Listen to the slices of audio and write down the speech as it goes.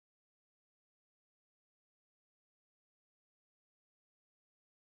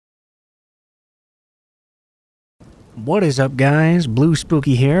What is up, guys? Blue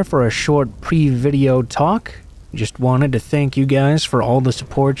Spooky here for a short pre-video talk. Just wanted to thank you guys for all the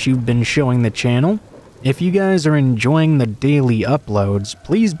support you've been showing the channel. If you guys are enjoying the daily uploads,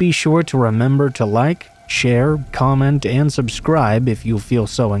 please be sure to remember to like, share, comment, and subscribe if you feel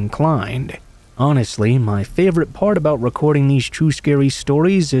so inclined. Honestly, my favorite part about recording these true scary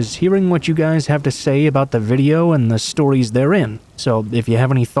stories is hearing what you guys have to say about the video and the stories therein. So if you have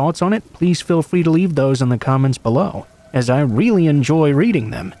any thoughts on it, please feel free to leave those in the comments below, as I really enjoy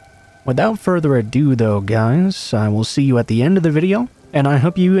reading them. Without further ado though, guys, I will see you at the end of the video, and I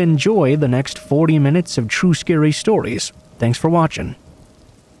hope you enjoy the next 40 minutes of true scary stories. Thanks for watching.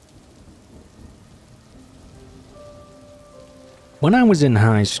 When I was in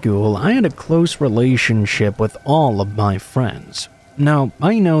high school, I had a close relationship with all of my friends. Now,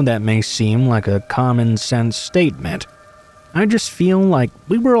 I know that may seem like a common sense statement. I just feel like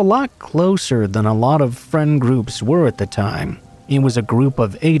we were a lot closer than a lot of friend groups were at the time. It was a group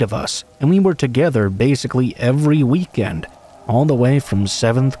of 8 of us, and we were together basically every weekend, all the way from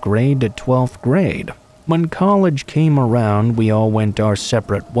 7th grade to 12th grade. When college came around, we all went our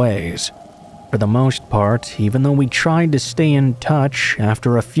separate ways. For the most part, even though we tried to stay in touch,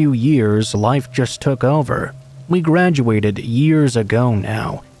 after a few years, life just took over. We graduated years ago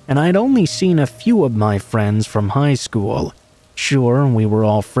now, and I'd only seen a few of my friends from high school. Sure, we were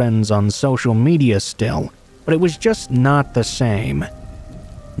all friends on social media still, but it was just not the same.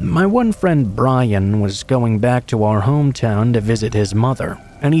 My one friend Brian was going back to our hometown to visit his mother,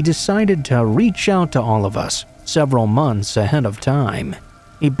 and he decided to reach out to all of us several months ahead of time.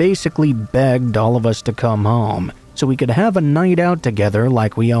 He basically begged all of us to come home so we could have a night out together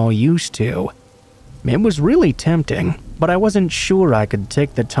like we all used to. It was really tempting, but I wasn't sure I could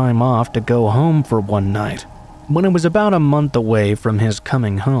take the time off to go home for one night. When it was about a month away from his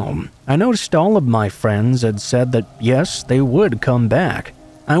coming home, I noticed all of my friends had said that yes, they would come back.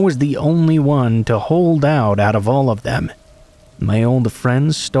 I was the only one to hold out of all of them. My old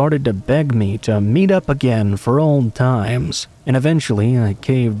friends started to beg me to meet up again for old times, and eventually I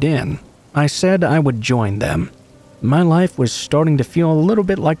caved in. I said I would join them. My life was starting to feel a little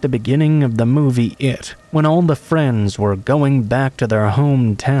bit like the beginning of the movie It, when all the friends were going back to their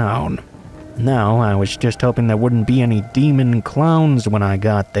hometown. Now I was just hoping there wouldn't be any demon clowns when I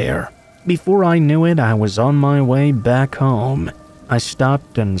got there. Before I knew it, I was on my way back home. I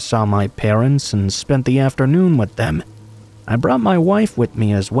stopped and saw my parents and spent the afternoon with them. I brought my wife with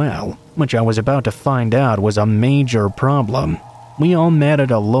me as well, which I was about to find out was a major problem. We all met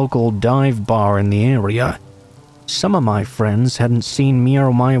at a local dive bar in the area. Some of my friends hadn't seen me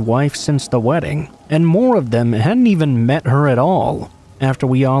or my wife since the wedding, and more of them hadn't even met her at all. After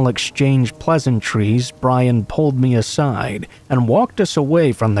we all exchanged pleasantries, Brian pulled me aside and walked us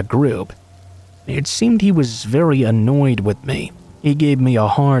away from the group. It seemed he was very annoyed with me. He gave me a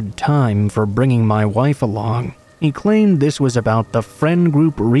hard time for bringing my wife along. He claimed this was about the friend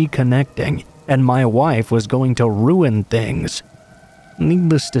group reconnecting, and my wife was going to ruin things.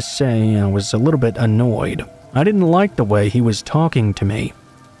 Needless to say, I was a little bit annoyed. I didn't like the way he was talking to me.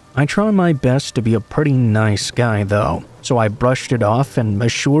 I try my best to be a pretty nice guy though, so I brushed it off and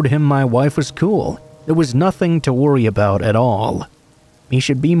assured him my wife was cool. There was nothing to worry about at all. He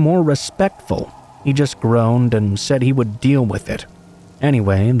should be more respectful. He just groaned and said he would deal with it.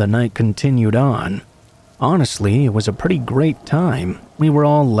 Anyway, the night continued on. Honestly, it was a pretty great time. We were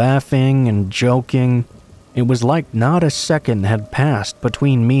all laughing and joking. It was like not a second had passed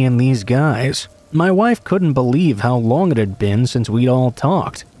between me and these guys. My wife couldn't believe how long it had been since we'd all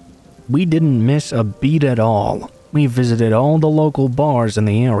talked. We didn't miss a beat at all. We visited all the local bars in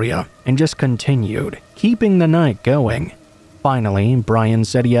the area and just continued, keeping the night going. Finally, Brian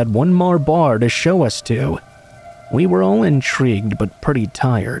said he had one more bar to show us to. We were all intrigued but pretty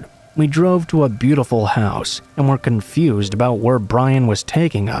tired. We drove to a beautiful house and were confused about where Brian was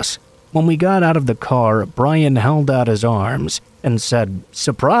taking us. When we got out of the car, Brian held out his arms and said,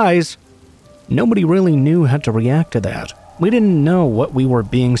 "Surprise!" Nobody really knew how to react to that. We didn't know what we were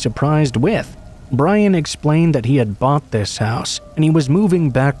being surprised with. Brian explained that he had bought this house and he was moving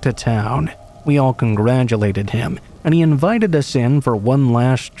back to town. We all congratulated him, and he invited us in for one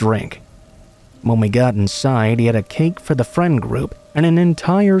last drink. When we got inside, he had a cake for the friend group and an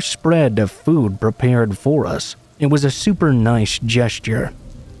entire spread of food prepared for us. It was a super nice gesture.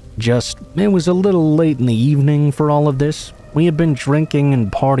 It was a little late in the evening for all of this. We had been drinking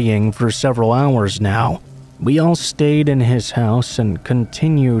and partying for several hours now. We all stayed in his house and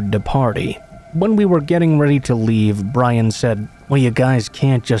continued to party. When we were getting ready to leave, Brian said, "Well, you guys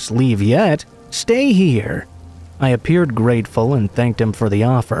can't just leave yet. Stay here." I appeared grateful and thanked him for the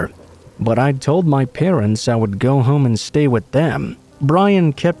offer. but I told my parents I would go home and stay with them.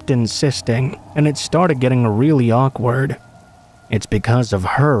 Brian kept insisting, and it started getting really awkward. It's because of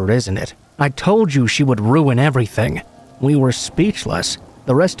her, isn't it? I told you she would ruin everything. We were speechless.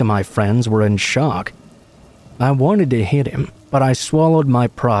 The rest of my friends were in shock. I wanted to hit him, but I swallowed my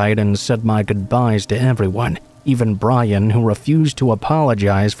pride and said my goodbyes to everyone, even Brian, who refused to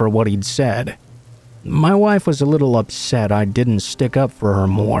apologize for what he'd said. My wife was a little upset I didn't stick up for her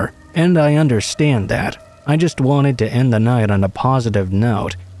more, and I understand that. I just wanted to end the night on a positive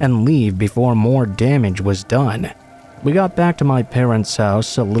note and leave before more damage was done. We got back to my parents'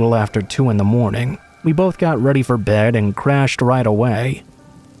 house a little after 2 in the morning. We both got ready for bed and crashed right away.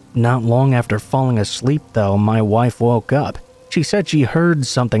 Not long after falling asleep, though, my wife woke up. She said she heard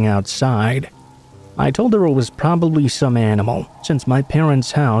something outside. I told her it was probably some animal, since my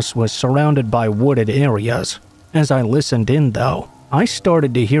parents' house was surrounded by wooded areas. As I listened in, though, I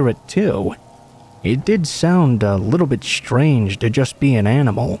started to hear it too. It did sound a little bit strange to just be an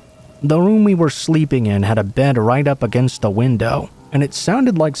animal. The room we were sleeping in had a bed right up against the window, and it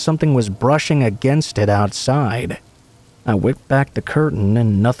sounded like something was brushing against it outside. I whipped back the curtain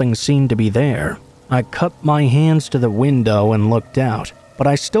and nothing seemed to be there. I cupped my hands to the window and looked out, but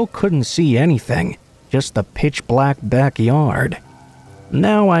I still couldn't see anything, just the pitch-black backyard.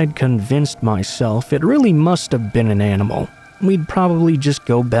 Now I'd convinced myself it really must have been an animal. We'd probably just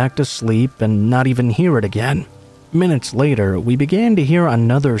go back to sleep and not even hear it again. Minutes later, we began to hear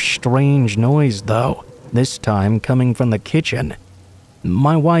another strange noise though, this time coming from the kitchen.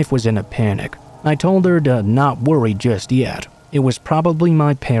 My wife was in a panic. I told her to not worry just yet. It was probably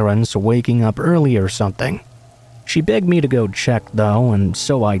my parents waking up early or something. She begged me to go check though, and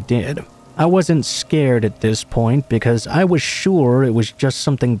so I did. I wasn't scared at this point because I was sure it was just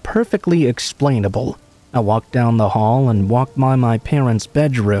something perfectly explainable. I walked down the hall and walked by my parents'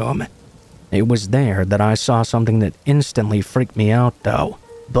 bedroom. It was there that I saw something that instantly freaked me out though.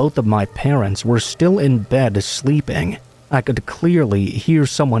 Both of my parents were still in bed sleeping. I could clearly hear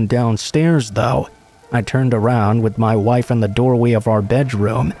someone downstairs though. I turned around with my wife in the doorway of our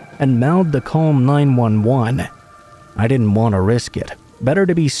bedroom and mouthed the calm 911. I didn't want to risk it. Better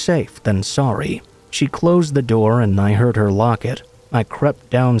to be safe than sorry. She closed the door and I heard her lock it. I crept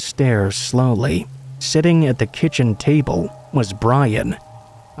downstairs slowly. Sitting at the kitchen table was Brian.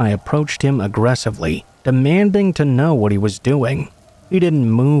 I approached him aggressively, demanding to know what he was doing. He didn't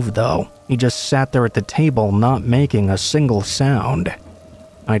move though. He just sat there at the table not making a single sound.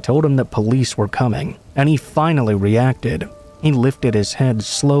 I told him that police were coming, and he finally reacted. He lifted his head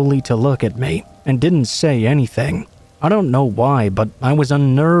slowly to look at me and didn't say anything. I don't know why, but I was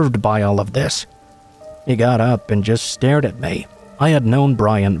unnerved by all of this. He got up and just stared at me. I had known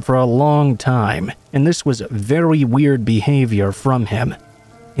Brian for a long time, and this was very weird behavior from him.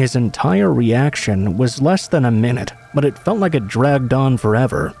 His entire reaction was less than a minute, but it felt like it dragged on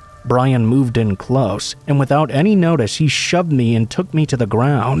forever. Brian moved in close, and without any notice, he shoved me and took me to the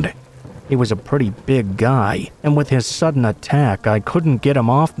ground. He was a pretty big guy, and with his sudden attack, I couldn't get him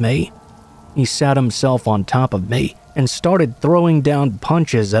off me. He sat himself on top of me and started throwing down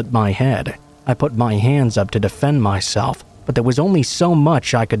punches at my head. I put my hands up to defend myself, but there was only so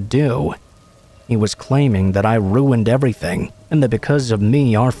much I could do. He was claiming that I ruined everything, and that because of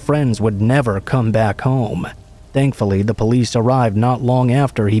me, our friends would never come back home. Thankfully, the police arrived not long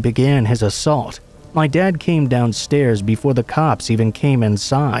after he began his assault. My dad came downstairs before the cops even came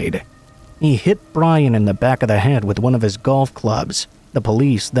inside. He hit Brian in the back of the head with one of his golf clubs. The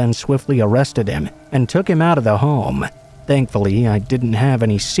police then swiftly arrested him and took him out of the home. Thankfully, I didn't have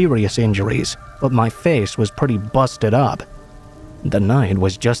any serious injuries, but my face was pretty busted up. The night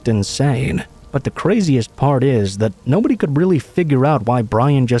was just insane, but the craziest part is that nobody could really figure out why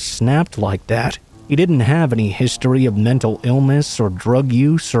Brian just snapped like that. He didn't have any history of mental illness or drug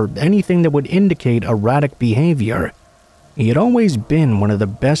use or anything that would indicate erratic behavior. He had always been one of the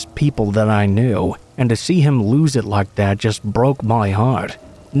best people that I knew, and to see him lose it like that just broke my heart.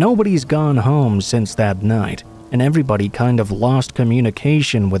 Nobody's gone home since that night, and everybody kind of lost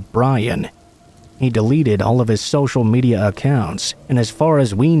communication with Brian. He deleted all of his social media accounts, and as far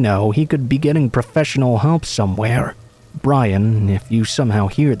as we know, he could be getting professional help somewhere. Brian, if you somehow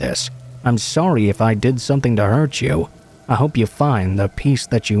hear this, I'm sorry if I did something to hurt you. I hope you find the peace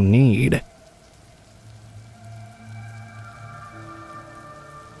that you need.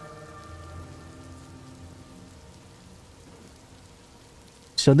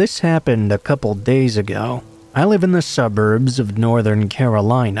 So this happened a couple days ago. I live in the suburbs of Northern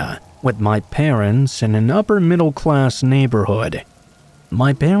Carolina with my parents in an upper-middle-class neighborhood.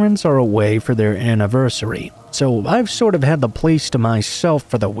 My parents are away for their anniversary, so I've sort of had the place to myself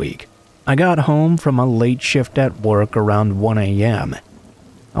for the week. I got home from a late shift at work around 1 a.m.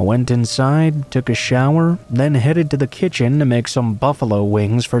 I went inside, took a shower, then headed to the kitchen to make some buffalo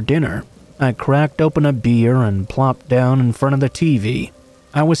wings for dinner. I cracked open a beer and plopped down in front of the TV.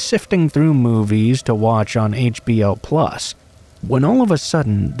 I was sifting through movies to watch on HBO+, when all of a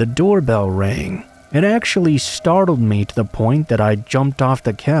sudden the doorbell rang. It actually startled me to the point that I jumped off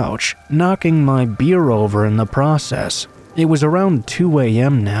the couch, knocking my beer over in the process. It was around 2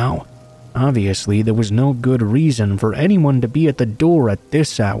 a.m. now. Obviously, there was no good reason for anyone to be at the door at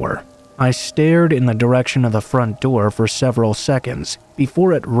this hour. I stared in the direction of the front door for several seconds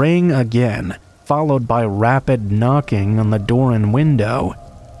before it rang again, followed by rapid knocking on the door and window.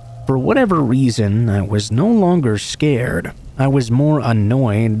 For whatever reason, I was no longer scared. I was more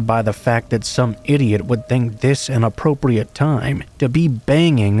annoyed by the fact that some idiot would think this an appropriate time to be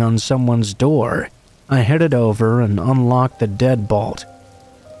banging on someone's door. I headed over and unlocked the deadbolt.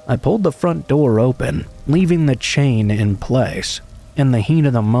 I pulled the front door open, leaving the chain in place. In the heat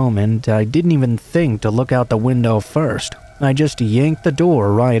of the moment, I didn't even think to look out the window first. I just yanked the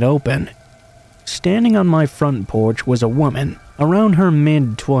door right open. Standing on my front porch was a woman, around her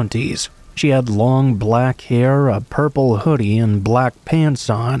mid-20s. She had long black hair, a purple hoodie, and black pants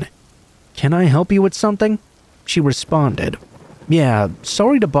on. "Can I help you with something?" she responded. "Yeah,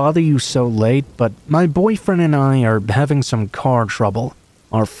 sorry to bother you so late, but my boyfriend and I are having some car trouble.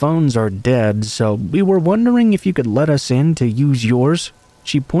 Our phones are dead, so we were wondering if you could let us in to use yours."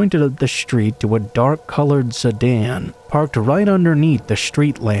 She pointed up the street to a dark-colored sedan, parked right underneath the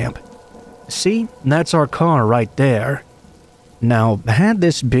street lamp. "See, that's our car right there." Now, had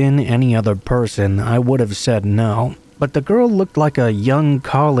this been any other person, I would have said no, but the girl looked like a young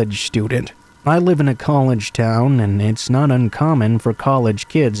college student. I live in a college town, and it's not uncommon for college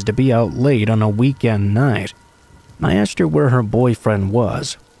kids to be out late on a weekend night. I asked her where her boyfriend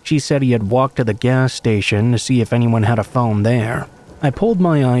was. She said he had walked to the gas station to see if anyone had a phone there. I pulled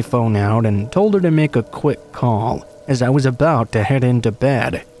my iPhone out and told her to make a quick call, as I was about to head into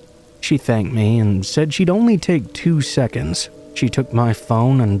bed. She thanked me and said she'd only take 2 seconds. She took my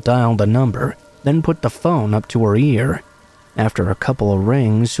phone and dialed the number, then put the phone up to her ear. After a couple of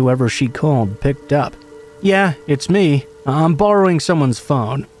rings, whoever she called picked up. "Yeah, it's me. I'm borrowing someone's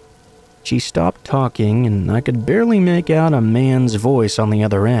phone." She stopped talking, and I could barely make out a man's voice on the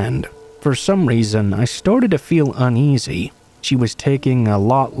other end. For some reason, I started to feel uneasy. She was taking a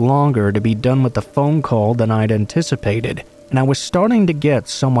lot longer to be done with the phone call than I'd anticipated, and I was starting to get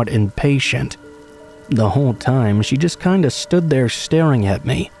somewhat impatient. The whole time, she just kinda stood there staring at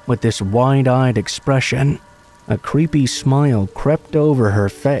me with this wide-eyed expression. A creepy smile crept over her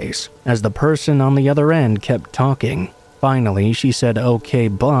face as the person on the other end kept talking. Finally, she said okay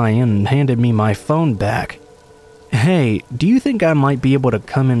bye and handed me my phone back. "Hey, do you think I might be able to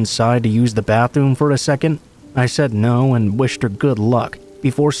come inside to use the bathroom for a second?" I said no and wished her good luck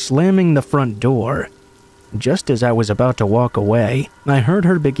before slamming the front door. Just as I was about to walk away, I heard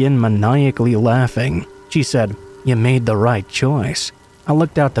her begin maniacally laughing. She said, "You made the right choice." I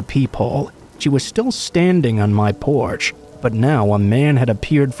looked out the peephole. She was still standing on my porch, but now a man had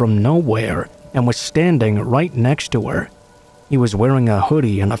appeared from nowhere and was standing right next to her. He was wearing a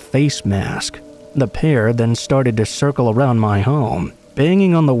hoodie and a face mask. The pair then started to circle around my home,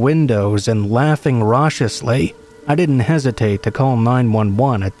 banging on the windows and laughing raucously. I didn't hesitate to call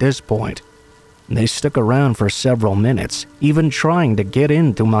 911 at this point. They stuck around for several minutes, even trying to get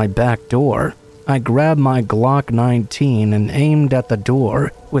in through my back door. I grabbed my Glock 19 and aimed at the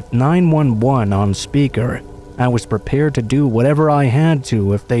door with 911 on speaker. I was prepared to do whatever I had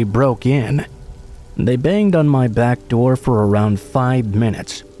to if they broke in. They banged on my back door for around 5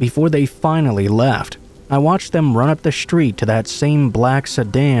 minutes before they finally left. I watched them run up the street to that same black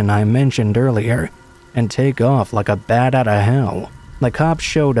sedan I mentioned earlier and take off like a bat out of hell. The cops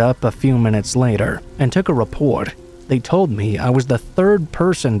showed up a few minutes later and took a report. They told me I was the third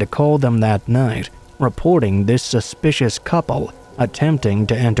person to call them that night, reporting this suspicious couple attempting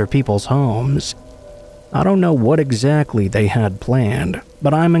to enter people's homes. I don't know what exactly they had planned,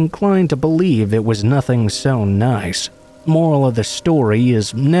 but I'm inclined to believe it was nothing so nice. Moral of the story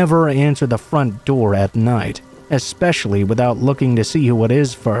is never answer the front door at night, especially without looking to see who it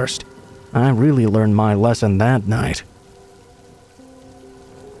is first. I really learned my lesson that night.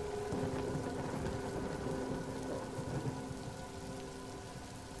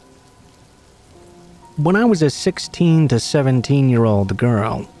 When I was a 16 to 17-year-old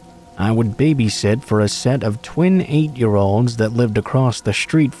girl, I would babysit for a set of twin 8-year-olds that lived across the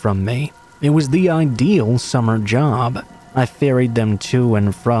street from me. It was the ideal summer job. I ferried them to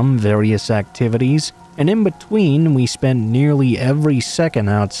and from various activities and in between we spent nearly every second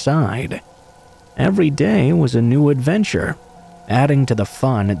outside. Every day was a new adventure. Adding to the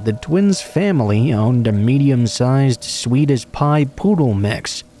fun, the twins' family owned a medium-sized sweet-as-pie poodle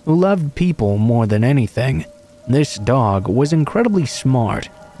mix who loved people more than anything. This dog was incredibly smart,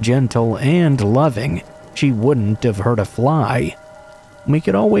 gentle, and loving. She wouldn't have hurt a fly. We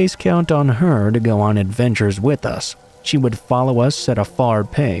could always count on her to go on adventures with us. She would follow us at a far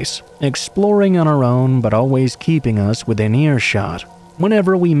pace, exploring on her own but always keeping us within earshot.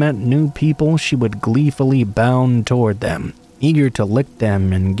 Whenever we met new people, she would gleefully bound toward them, eager to lick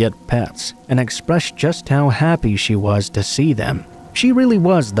them and get pets, and express just how happy she was to see them. She really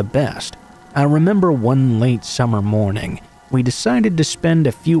was the best. I remember one late summer morning, we decided to spend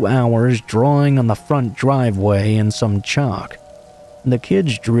a few hours drawing on the front driveway in some chalk. The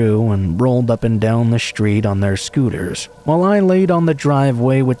kids drew and rolled up and down the street on their scooters, while I laid on the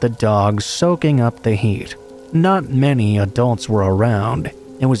driveway with the dogs soaking up the heat. Not many adults were around.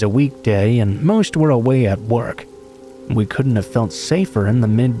 It was a weekday and most were away at work. We couldn't have felt safer in the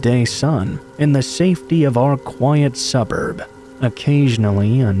midday sun, in the safety of our quiet suburb.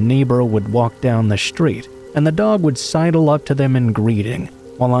 Occasionally, a neighbor would walk down the street, and the dog would sidle up to them in greeting,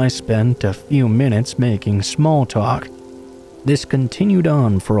 while I spent a few minutes making small talk. This continued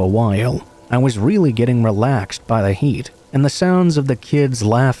on for a while. I was really getting relaxed by the heat and the sounds of the kids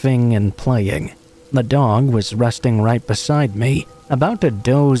laughing and playing. The dog was resting right beside me, about to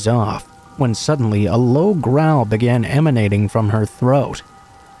doze off, when suddenly a low growl began emanating from her throat.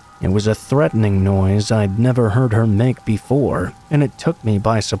 It was a threatening noise I'd never heard her make before, and it took me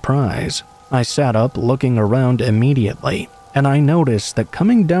by surprise. I sat up looking around immediately, and I noticed that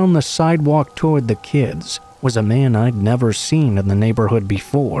coming down the sidewalk toward the kids was a man I'd never seen in the neighborhood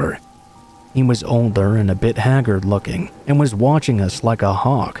before. He was older and a bit haggard looking, and was watching us like a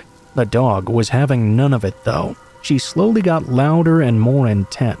hawk. The dog was having none of it though. She slowly got louder and more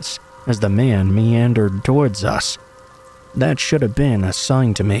intense as the man meandered towards us. That should have been a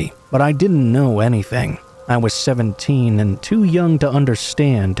sign to me, but I didn't know anything. I was 17 and too young to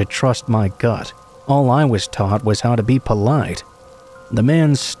understand to trust my gut. All I was taught was how to be polite. The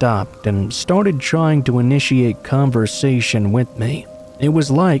man stopped and started trying to initiate conversation with me. It was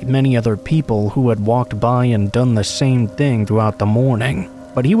like many other people who had walked by and done the same thing throughout the morning,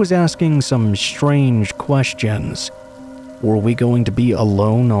 but he was asking some strange questions. Were we going to be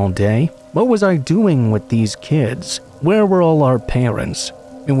alone all day? What was I doing with these kids? Where were all our parents?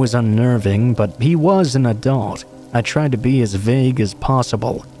 It was unnerving, but he was an adult. I tried to be as vague as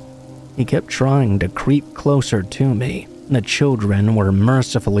possible. He kept trying to creep closer to me. The children were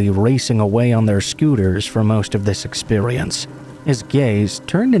mercifully racing away on their scooters for most of this experience. His gaze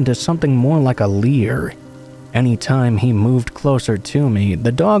turned into something more like a leer. Anytime he moved closer to me,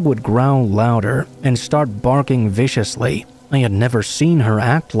 the dog would growl louder and start barking viciously. I had never seen her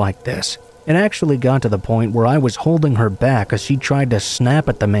act like this. It actually got to the point where I was holding her back as she tried to snap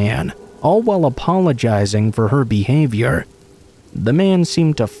at the man, all while apologizing for her behavior. The man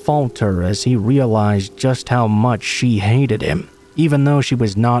seemed to falter as he realized just how much she hated him. Even though she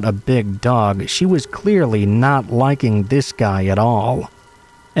was not a big dog, she was clearly not liking this guy at all.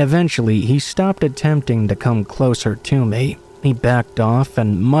 Eventually, he stopped attempting to come closer to me. He backed off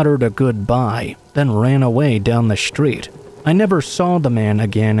and muttered a goodbye, then ran away down the street. I never saw the man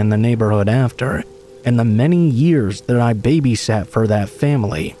again in the neighborhood after, in the many years that I babysat for that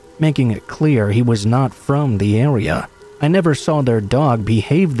family, making it clear he was not from the area. I never saw their dog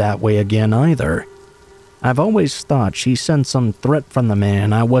behave that way again either. I've always thought she sensed some threat from the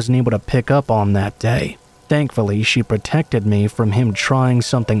man I wasn't able to pick up on that day. Thankfully, she protected me from him trying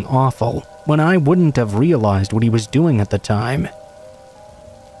something awful when I wouldn't have realized what he was doing at the time.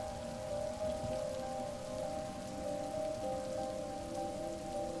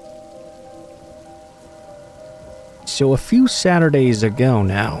 So a few Saturdays ago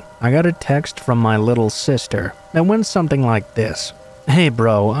now, I got a text from my little sister that went something like this. Hey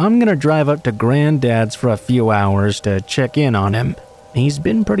bro, I'm gonna drive up to Granddad's for a few hours to check in on him. He's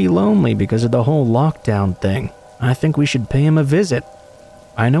been pretty lonely because of the whole lockdown thing. I think we should pay him a visit.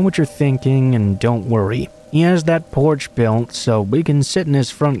 I know what you're thinking, and don't worry. He has that porch built so we can sit in his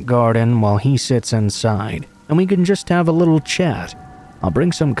front garden while he sits inside, and we can just have a little chat. I'll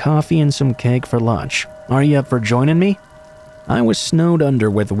bring some coffee and some cake for lunch. Are you up for joining me? I was snowed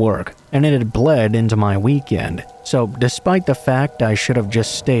under with work, and it had bled into my weekend, so despite the fact I should have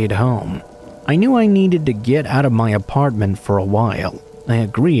just stayed home, I knew I needed to get out of my apartment for a while. I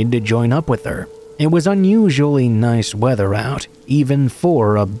agreed to join up with her. It was unusually nice weather out, even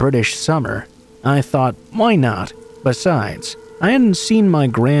for a British summer. I thought, why not? Besides, I hadn't seen my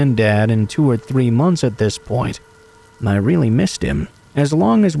granddad in 2 or 3 months at this point. I really missed him. As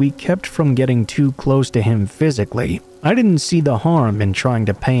long as we kept from getting too close to him physically, I didn't see the harm in trying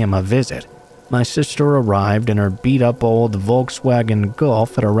to pay him a visit. My sister arrived in her beat-up old Volkswagen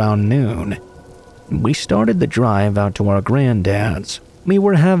Golf at around noon. We started the drive out to our granddad's. We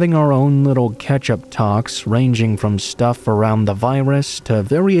were having our own little catch-up talks ranging from stuff around the virus to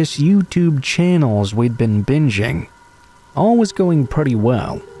various YouTube channels we'd been binging. All was going pretty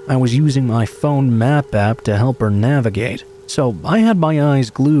well. I was using my phone map app to help her navigate, so I had my eyes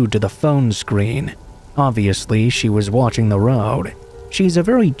glued to the phone screen. Obviously, she was watching the road. She's a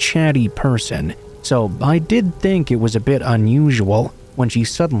very chatty person, so I did think it was a bit unusual when she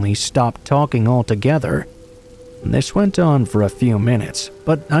suddenly stopped talking altogether. This went on for a few minutes,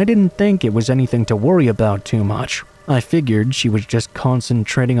 but I didn't think it was anything to worry about too much. I figured she was just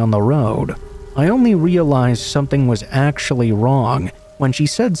concentrating on the road. I only realized something was actually wrong when she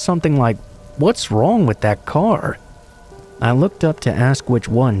said something like, "What's wrong with that car?" I looked up to ask which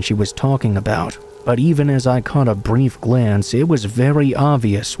one she was talking about, but even as I caught a brief glance, it was very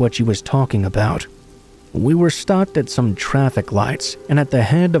obvious what she was talking about. We were stopped at some traffic lights, and at the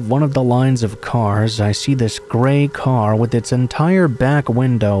head of one of the lines of cars, I see this gray car with its entire back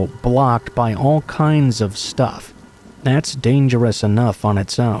window blocked by all kinds of stuff. That's dangerous enough on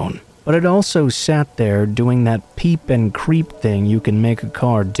its own, but it also sat there doing that peep and creep thing you can make a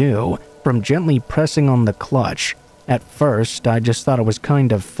car do, from gently pressing on the clutch. At first, I just thought it was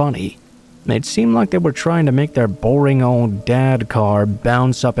kind of funny. It seemed like they were trying to make their boring old dad car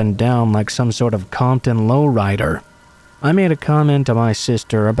bounce up and down like some sort of Compton lowrider. I made a comment to my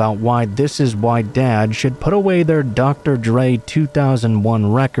sister about why this is why Dad should put away their Dr. Dre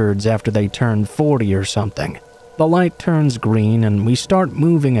 2001 records after they turn 40 or something. The light turns green and we start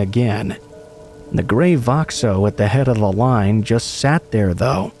moving again. The gray Voxo at the head of the line just sat there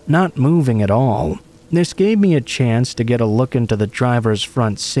though, not moving at all. This gave me a chance to get a look into the driver's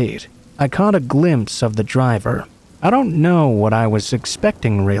front seat. I caught a glimpse of the driver. I don't know what I was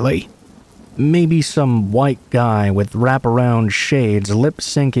expecting really. Maybe some white guy with wraparound shades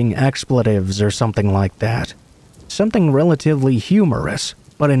lip-syncing expletives or something like that. Something relatively humorous,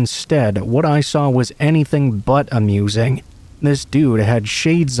 but instead what I saw was anything but amusing. This dude had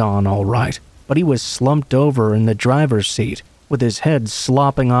shades on all right, but he was slumped over in the driver's seat with his head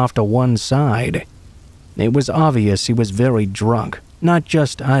slopping off to one side. It was obvious he was very drunk. Not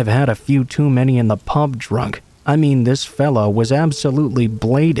just I've had a few too many in the pub drunk. I mean, this fella was absolutely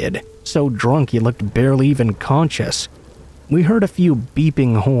bladed, so drunk he looked barely even conscious. We heard a few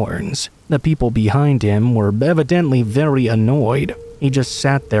beeping horns. The people behind him were evidently very annoyed. He just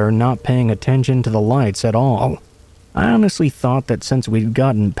sat there not paying attention to the lights at all. I honestly thought that since we'd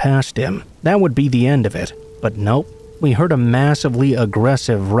gotten past him, that would be the end of it. But nope. We heard a massively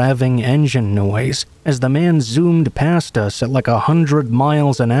aggressive revving engine noise as the man zoomed past us at like 100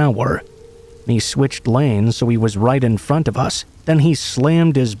 miles an hour. He switched lanes so he was right in front of us, then he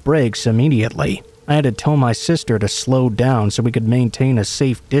slammed his brakes immediately. I had to tell my sister to slow down so we could maintain a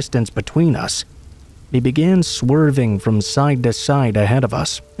safe distance between us. He began swerving from side to side ahead of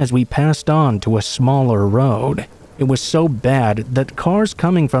us as we passed on to a smaller road. It was so bad that cars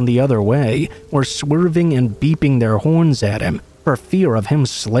coming from the other way were swerving and beeping their horns at him for fear of him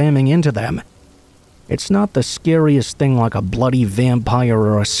slamming into them. It's not the scariest thing like a bloody vampire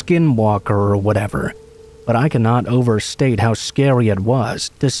or a skinwalker or whatever, but I cannot overstate how scary it was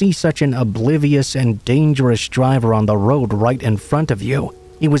to see such an oblivious and dangerous driver on the road right in front of you.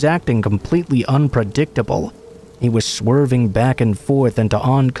 He was acting completely unpredictable. He was swerving back and forth into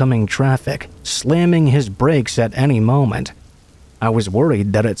oncoming traffic, slamming his brakes at any moment. I was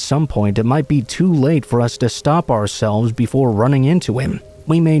worried that at some point it might be too late for us to stop ourselves before running into him.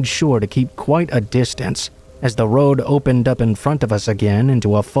 We made sure to keep quite a distance. As the road opened up in front of us again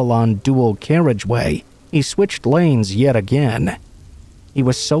into a full-on dual carriageway, he switched lanes yet again. He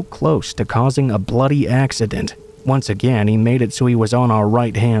was so close to causing a bloody accident. Once again, he made it so he was on our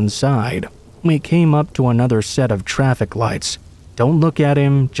right-hand side. We came up to another set of traffic lights. Don't look at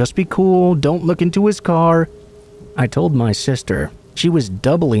him, just be cool, don't look into his car. I told my sister. She was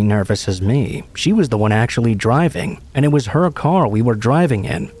doubly nervous as me. She was the one actually driving, and it was her car we were driving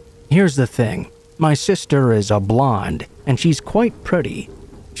in. Here's the thing. My sister is a blonde, and she's quite pretty.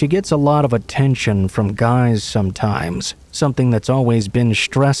 She gets a lot of attention from guys sometimes, something that's always been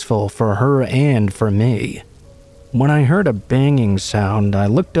stressful for her and for me. When I heard a banging sound, I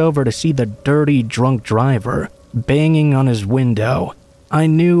looked over to see the dirty drunk driver banging on his window. I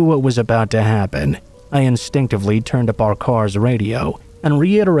knew what was about to happen. I instinctively turned up our car's radio and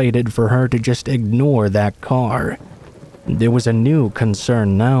reiterated for her to just ignore that car. There was a new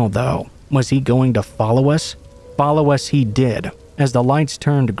concern now, though. Was he going to follow us? Follow us he did. As the lights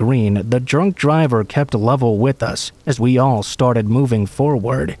turned green, the drunk driver kept level with us as we all started moving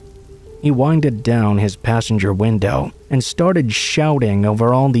forward. He winded down his passenger window and started shouting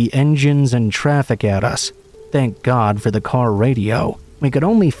over all the engines and traffic at us. Thank God for the car radio. We could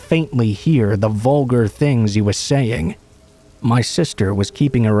only faintly hear the vulgar things he was saying. My sister was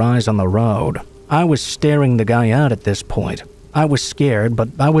keeping her eyes on the road. I was staring the guy out at this point. I was scared, but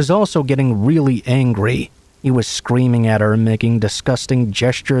I was also getting really angry. He was screaming at her, making disgusting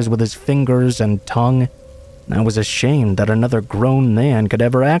gestures with his fingers and tongue. I was ashamed that another grown man could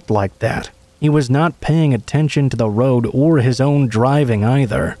ever act like that. He was not paying attention to the road or his own driving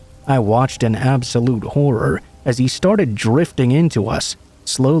either. I watched in absolute horror as he started drifting into us.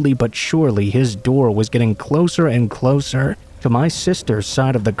 Slowly but surely, his door was getting closer and closer to my sister's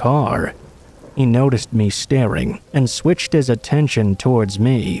side of the car. He noticed me staring and switched his attention towards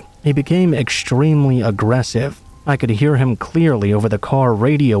me. He became extremely aggressive. I could hear him clearly over the car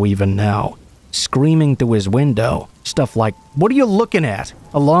radio even now, screaming through his window, stuff like, "What are you looking at?"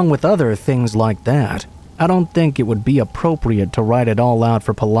 along with other things like that. I don't think it would be appropriate to write it all out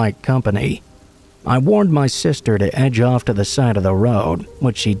for polite company. I warned my sister to edge off to the side of the road,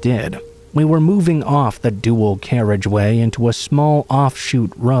 which she did. We were moving off the dual carriageway into a small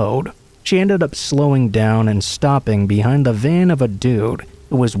offshoot road. She ended up slowing down and stopping behind the van of a dude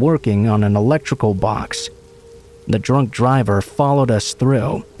who was working on an electrical box. The drunk driver followed us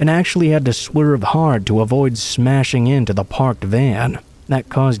through and actually had to swerve hard to avoid smashing into the parked van. That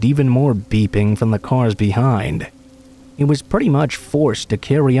caused even more beeping from the cars behind. He was pretty much forced to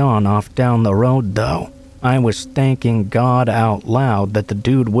carry on off down the road though. I was thanking God out loud that the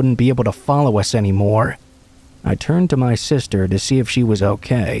dude wouldn't be able to follow us anymore. I turned to my sister to see if she was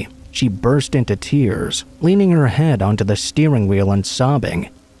okay. She burst into tears, leaning her head onto the steering wheel and sobbing.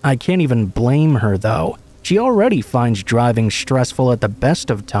 I can't even blame her though. She already finds driving stressful at the best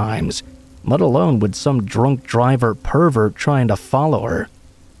of times, let alone with some drunk driver pervert trying to follow her.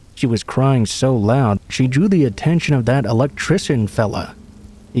 She was crying so loud, she drew the attention of that electrician fella.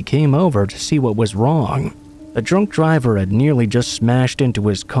 He came over to see what was wrong. The drunk driver had nearly just smashed into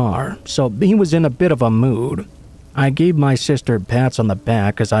his car, so he was in a bit of a mood. I gave my sister pats on the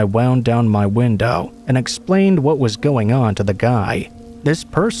back as I wound down my window and explained what was going on to the guy. This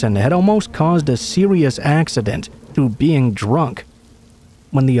person had almost caused a serious accident through being drunk.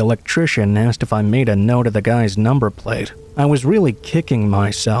 When the electrician asked if I made a note of the guy's number plate, I was really kicking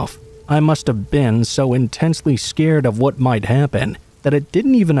myself. I must have been so intensely scared of what might happen that it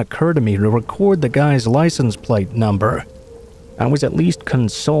didn't even occur to me to record the guy's license plate number. I was at least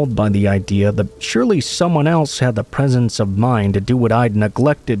consoled by the idea that surely someone else had the presence of mind to do what I'd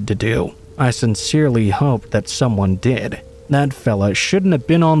neglected to do. I sincerely hoped that someone did. That fella shouldn't have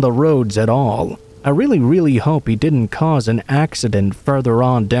been on the roads at all. I really hope he didn't cause an accident further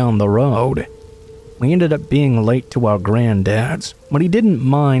on down the road. We ended up being late to our granddad's, but he didn't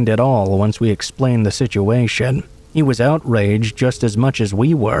mind at all once we explained the situation. He was outraged just as much as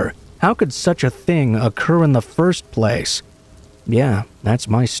we were. How could such a thing occur in the first place? Yeah, that's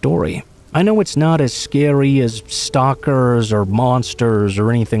my story. I know it's not as scary as stalkers or monsters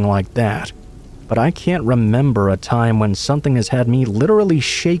or anything like that, but I can't remember a time when something has had me literally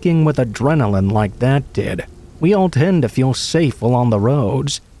shaking with adrenaline like that did. We all tend to feel safe while on the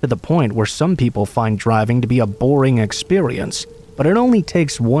roads, to the point where some people find driving to be a boring experience, but it only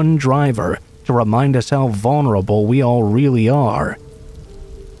takes one driver to remind us how vulnerable we all really are.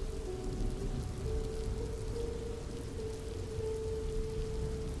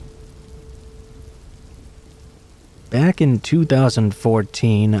 Back in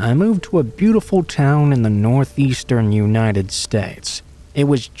 2014, I moved to a beautiful town in the northeastern United States. It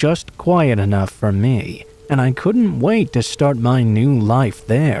was just quiet enough for me, and I couldn't wait to start my new life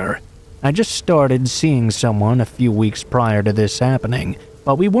there. I just started seeing someone a few weeks prior to this happening,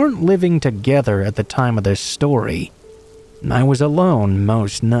 but we weren't living together at the time of this story. I was alone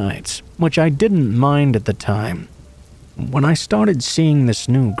most nights, which I didn't mind at the time. When I started seeing this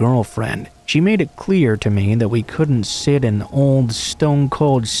new girlfriend, she made it clear to me that we couldn't sit in old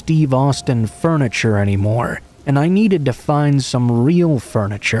stone-cold Steve Austin furniture anymore, and I needed to find some real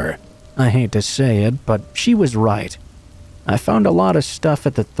furniture. I hate to say it, but she was right. I found a lot of stuff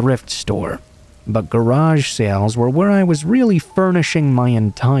at the thrift store, but garage sales were where I was really furnishing my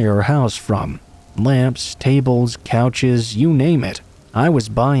entire house from. Lamps, tables, couches, you name it. I was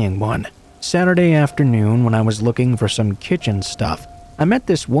buying one. Saturday afternoon, when I was looking for some kitchen stuff, I met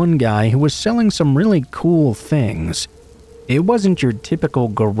this one guy who was selling some really cool things. It wasn't your typical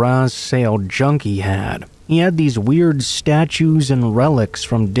garage sale junk he had. He had these weird statues and relics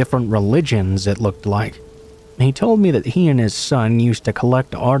from different religions, it looked like. He told me that he and his son used to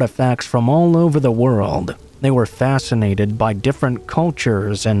collect artifacts from all over the world. They were fascinated by different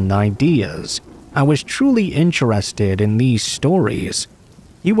cultures and ideas. I was truly interested in these stories.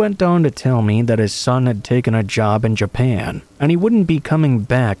 He went on to tell me that his son had taken a job in Japan, and he wouldn't be coming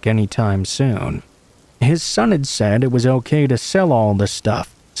back anytime soon. His son had said it was okay to sell all the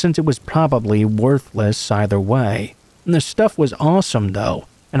stuff, since it was probably worthless either way. The stuff was awesome though,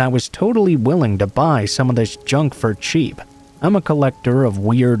 and I was totally willing to buy some of this junk for cheap. I'm a collector of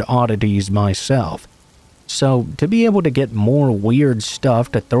weird oddities myself. So, to be able to get more weird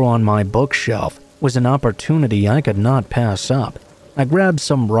stuff to throw on my bookshelf was an opportunity I could not pass up. I grabbed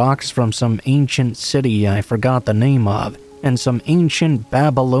some rocks from some ancient city I forgot the name of, and some ancient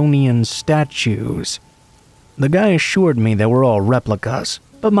Babylonian statues. The guy assured me they were all replicas,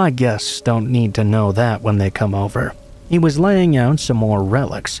 but my guests don't need to know that when they come over. He was laying out some more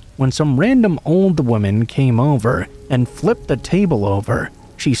relics when some random old woman came over and flipped the table over.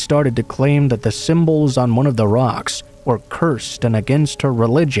 She started to claim that the symbols on one of the rocks were cursed and against her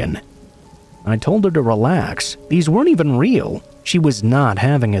religion. I told her to relax. These weren't even real. She was not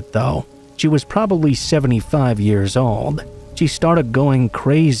having it though. She was probably 75 years old. She started going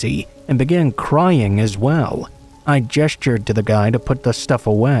crazy and began crying as well. I gestured to the guy to put the stuff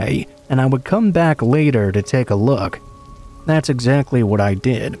away, and I would come back later to take a look. That's exactly what I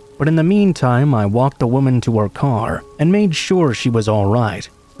did, but in the meantime I walked the woman to her car and made sure she was alright.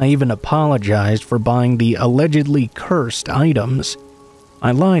 I even apologized for buying the allegedly cursed items.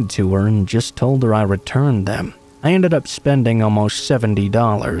 I lied to her and just told her I returned them. I ended up spending almost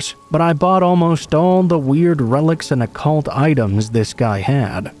 $70, but I bought almost all the weird relics and occult items this guy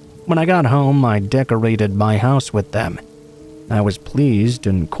had. When I got home, I decorated my house with them. I was pleased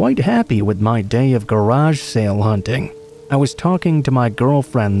and quite happy with my day of garage sale hunting. I was talking to my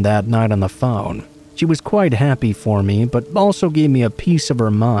girlfriend that night on the phone. She was quite happy for me, but also gave me a piece of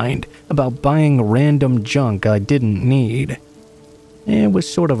her mind about buying random junk I didn't need. It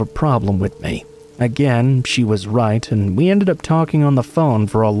was sort of a problem with me. Again, she was right, and we ended up talking on the phone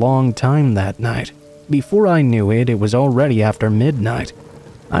for a long time that night. Before I knew it, it was already after midnight.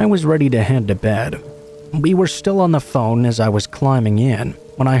 I was ready to head to bed. We were still on the phone as I was climbing in,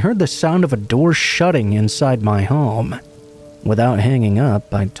 when I heard the sound of a door shutting inside my home. Without hanging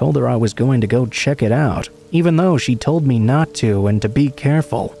up, I told her I was going to go check it out, even though she told me not to and to be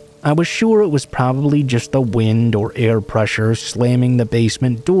careful. I was sure it was probably just the wind or air pressure slamming the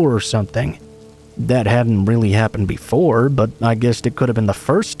basement door or something. That hadn't really happened before, but I guessed it could have been the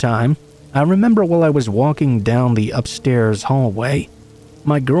first time. I remember while I was walking down the upstairs hallway,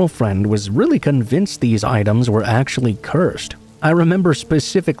 my girlfriend was really convinced these items were actually cursed. I remember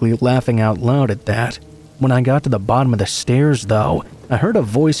specifically laughing out loud at that. When I got to the bottom of the stairs, though, I heard a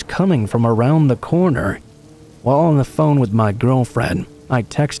voice coming from around the corner. While on the phone with my girlfriend, I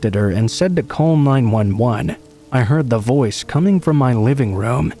texted her and said to call 911. I heard the voice coming from my living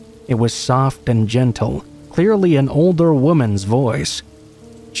room. It was soft and gentle, clearly an older woman's voice.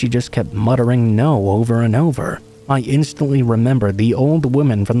 She just kept muttering no over and over. I instantly remembered the old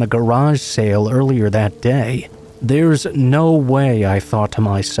woman from the garage sale earlier that day. There's no way, I thought to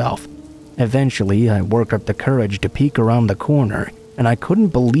myself. Eventually, I worked up the courage to peek around the corner, and I couldn't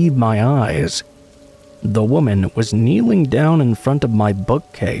believe my eyes. The woman was kneeling down in front of my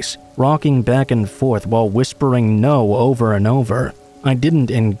bookcase, rocking back and forth while whispering no over and over. I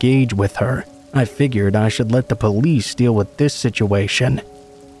didn't engage with her. I figured I should let the police deal with this situation.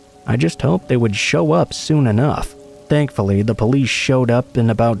 I just hoped they would show up soon enough. Thankfully, the police showed up in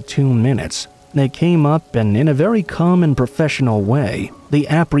about 2 minutes. They came up and in a very calm and professional way, they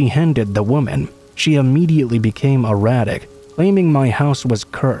apprehended the woman. She immediately became erratic, claiming my house was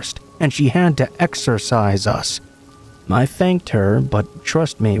cursed and she had to exorcise us. I thanked her, but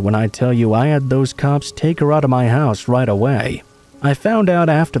trust me when I tell you I had those cops take her out of my house right away. I found out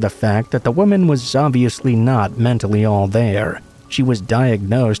after the fact that the woman was obviously not mentally all there. She was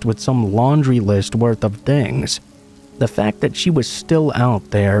diagnosed with some laundry list worth of things. The fact that she was still out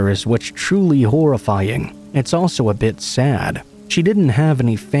there is what's truly horrifying. It's also a bit sad. She didn't have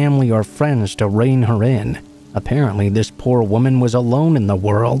any family or friends to rein her in. Apparently, this poor woman was alone in the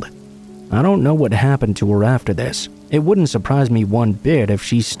world. I don't know what happened to her after this. It wouldn't surprise me one bit if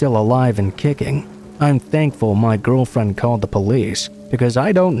she's still alive and kicking. I'm thankful my girlfriend called the police, because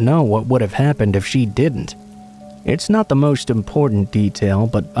I don't know what would have happened if she didn't. It's not the most important detail,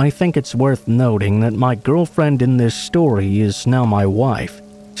 but I think it's worth noting that my girlfriend in this story is now my wife.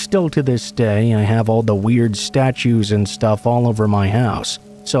 Still to this day, I have all the weird statues and stuff all over my house,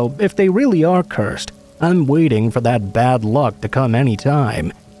 so if they really are cursed, I'm waiting for that bad luck to come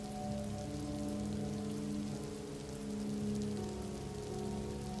anytime.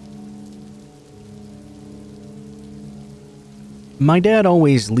 My dad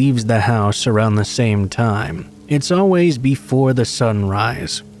always leaves the house around the same time. It's always before the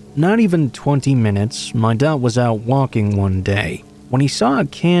sunrise. Not even 20 minutes, my dad was out walking one day when he saw a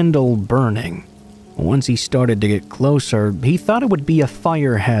candle burning. Once he started to get closer, he thought it would be a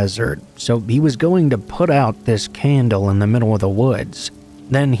fire hazard, so he was going to put out this candle in the middle of the woods.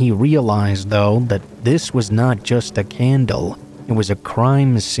 Then he realized, though, that this was not just a candle, it was a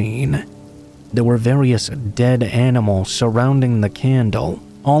crime scene. There were various dead animals surrounding the candle.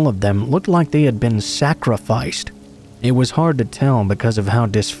 All of them looked like they had been sacrificed. It was hard to tell because of how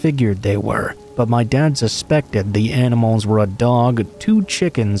disfigured they were, but my dad suspected the animals were a dog, 2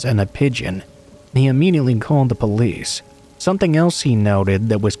 chickens, and a pigeon. He immediately called the police. Something else he noted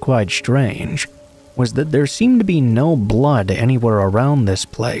that was quite strange was that there seemed to be no blood anywhere around this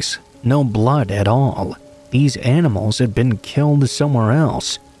place. No blood at all. These animals had been killed somewhere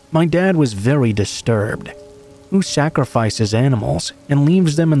else. My dad was very disturbed. Who sacrifices animals and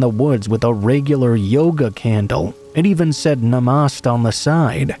leaves them in the woods with a regular yoga candle? It even said Namaste on the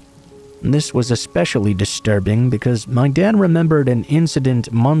side. This was especially disturbing because my dad remembered an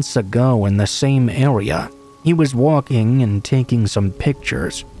incident months ago in the same area. He was walking and taking some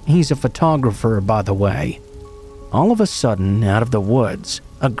pictures. He's a photographer, by the way. All of a sudden, out of the woods,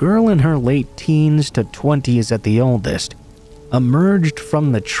 a girl in her late teens to 20s at the oldest emerged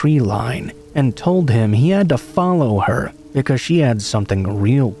from the tree line and told him he had to follow her because she had something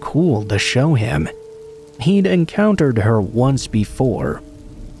real cool to show him. He'd encountered her once before.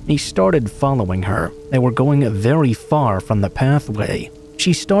 He started following her. They were going very far from the pathway.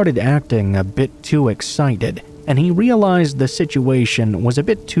 She started acting a bit too excited, and he realized the situation was a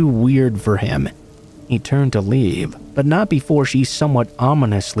bit too weird for him. He turned to leave, but not before she somewhat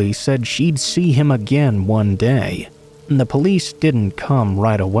ominously said she'd see him again one day. The police didn't come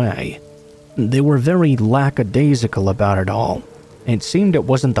right away. They were very lackadaisical about it all. It seemed it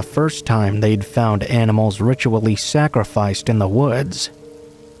wasn't the first time they'd found animals ritually sacrificed in the woods.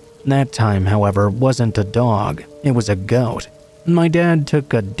 That time, however, wasn't a dog, it was a goat. My dad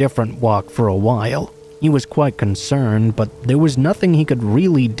took a different walk for a while. He was quite concerned, but there was nothing he could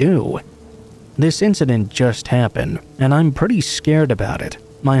really do. This incident just happened, and I'm pretty scared about it.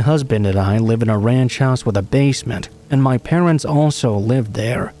 My husband and I live in a ranch house with a basement, and my parents also lived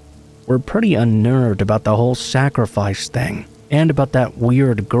there. We're pretty unnerved about the whole sacrifice thing, and about that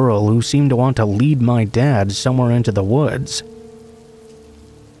weird girl who seemed to want to lead my dad somewhere into the woods.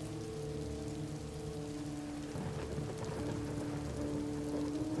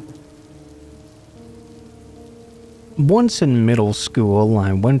 Once in middle school,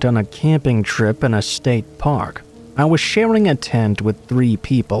 I went on a camping trip in a state park. I was sharing a tent with 3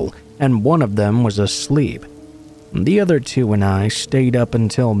 people, and one of them was asleep. The other 2 and I stayed up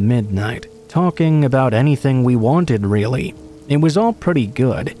until midnight, talking about anything we wanted really. It was all pretty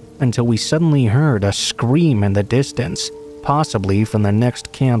good, until we suddenly heard a scream in the distance, possibly from the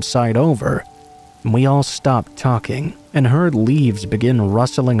next campsite over. We all stopped talking, and heard leaves begin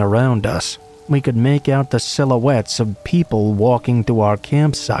rustling around us. We could make out the silhouettes of people walking to our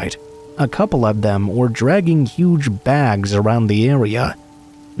campsite. A couple of them were dragging huge bags around the area.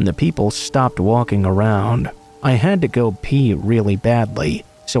 The people stopped walking around. I had to go pee really badly,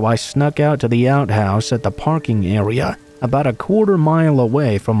 so I snuck out to the outhouse at the parking area, about a quarter-mile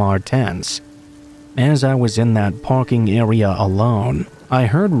away from our tents. As I was in that parking area alone, I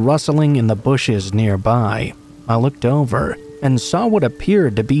heard rustling in the bushes nearby. I looked over and saw what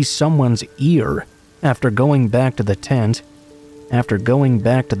appeared to be someone's ear. After going back to the tent,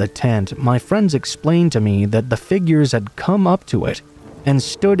 my friends explained to me that the figures had come up to it and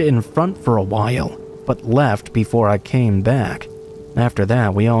stood in front for a while, but left before I came back. After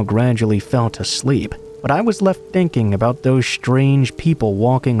that, we all gradually fell to sleep, but I was left thinking about those strange people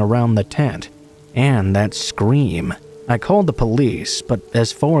walking around the tent, and that scream. I called the police, but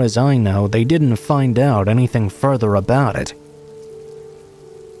as far as I know, they didn't find out anything further about it.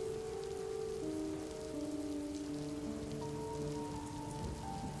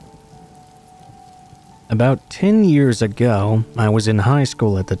 About 10 years ago, I was in high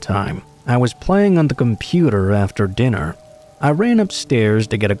school at the time. I was playing on the computer after dinner. I ran upstairs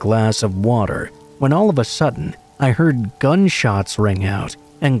to get a glass of water, when all of a sudden, I heard gunshots ring out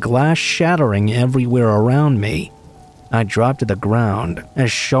and glass shattering everywhere around me. I dropped to the ground as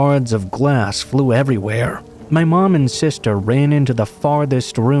shards of glass flew everywhere. My mom and sister ran into the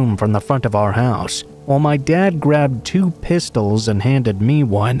farthest room from the front of our house, while my dad grabbed 2 pistols and handed me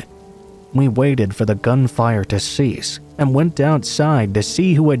one. We waited for the gunfire to cease and went outside to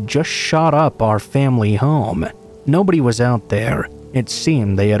see who had just shot up our family home. Nobody was out there. It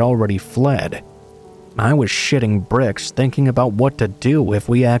seemed they had already fled. I was shitting bricks thinking about what to do if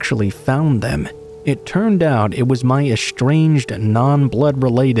we actually found them. It turned out it was my estranged, non-blood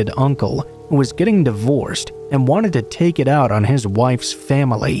related uncle who was getting divorced and wanted to take it out on his wife's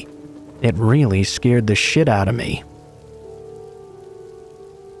family. It really scared the shit out of me.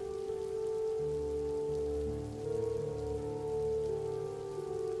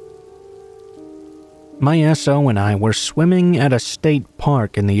 My SO and I were swimming at a state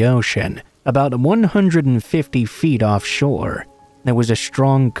park in the ocean, about 150 feet offshore. There was a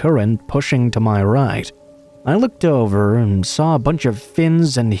strong current pushing to my right. I looked over and saw a bunch of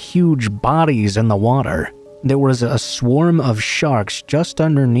fins and huge bodies in the water. There was a swarm of sharks just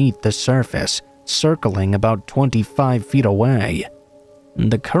underneath the surface, circling about 25 feet away.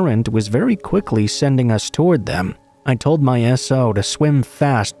 The current was very quickly sending us toward them. I told my SO to swim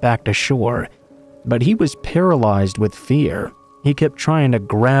fast back to shore, but he was paralyzed with fear. He kept trying to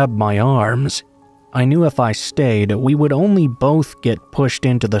grab my arms. I knew if I stayed, we would only both get pushed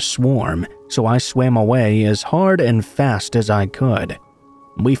into the swarm, so I swam away as hard and fast as I could.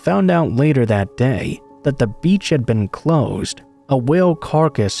 We found out later that day that the beach had been closed. A whale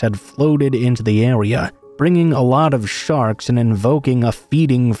carcass had floated into the area, bringing a lot of sharks and invoking a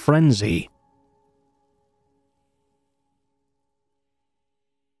feeding frenzy.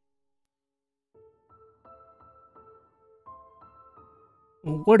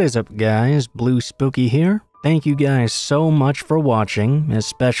 What is up, guys? Blue Spooky here. Thank you guys so much for watching,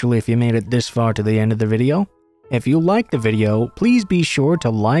 especially if you made it this far to the end of the video. If you liked the video, please be sure to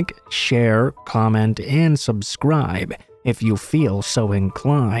like, share, comment, and subscribe if you feel so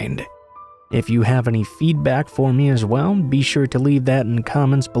inclined. If you have any feedback for me as well, be sure to leave that in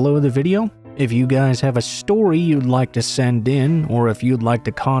comments below the video. If you guys have a story you'd like to send in, or if you'd like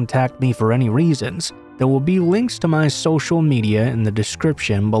to contact me for any reasons, there will be links to my social media in the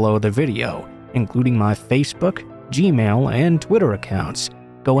description below the video, including my Facebook, Gmail, and Twitter accounts.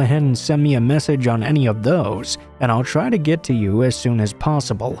 Go ahead and send me a message on any of those, and I'll try to get to you as soon as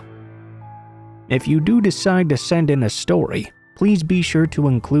possible. If you do decide to send in a story, please be sure to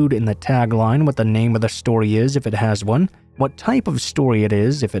include in the tagline what the name of the story is if it has one, what type of story it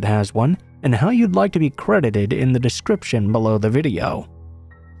is if it has one, and how you'd like to be credited in the description below the video.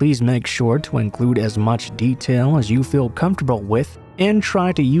 Please make sure to include as much detail as you feel comfortable with and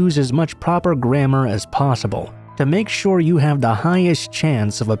try to use as much proper grammar as possible to make sure you have the highest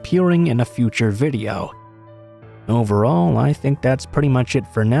chance of appearing in a future video. Overall, I think that's pretty much it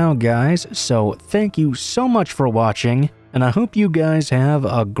for now, guys, so thank you so much for watching, and I hope you guys have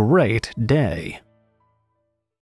a great day.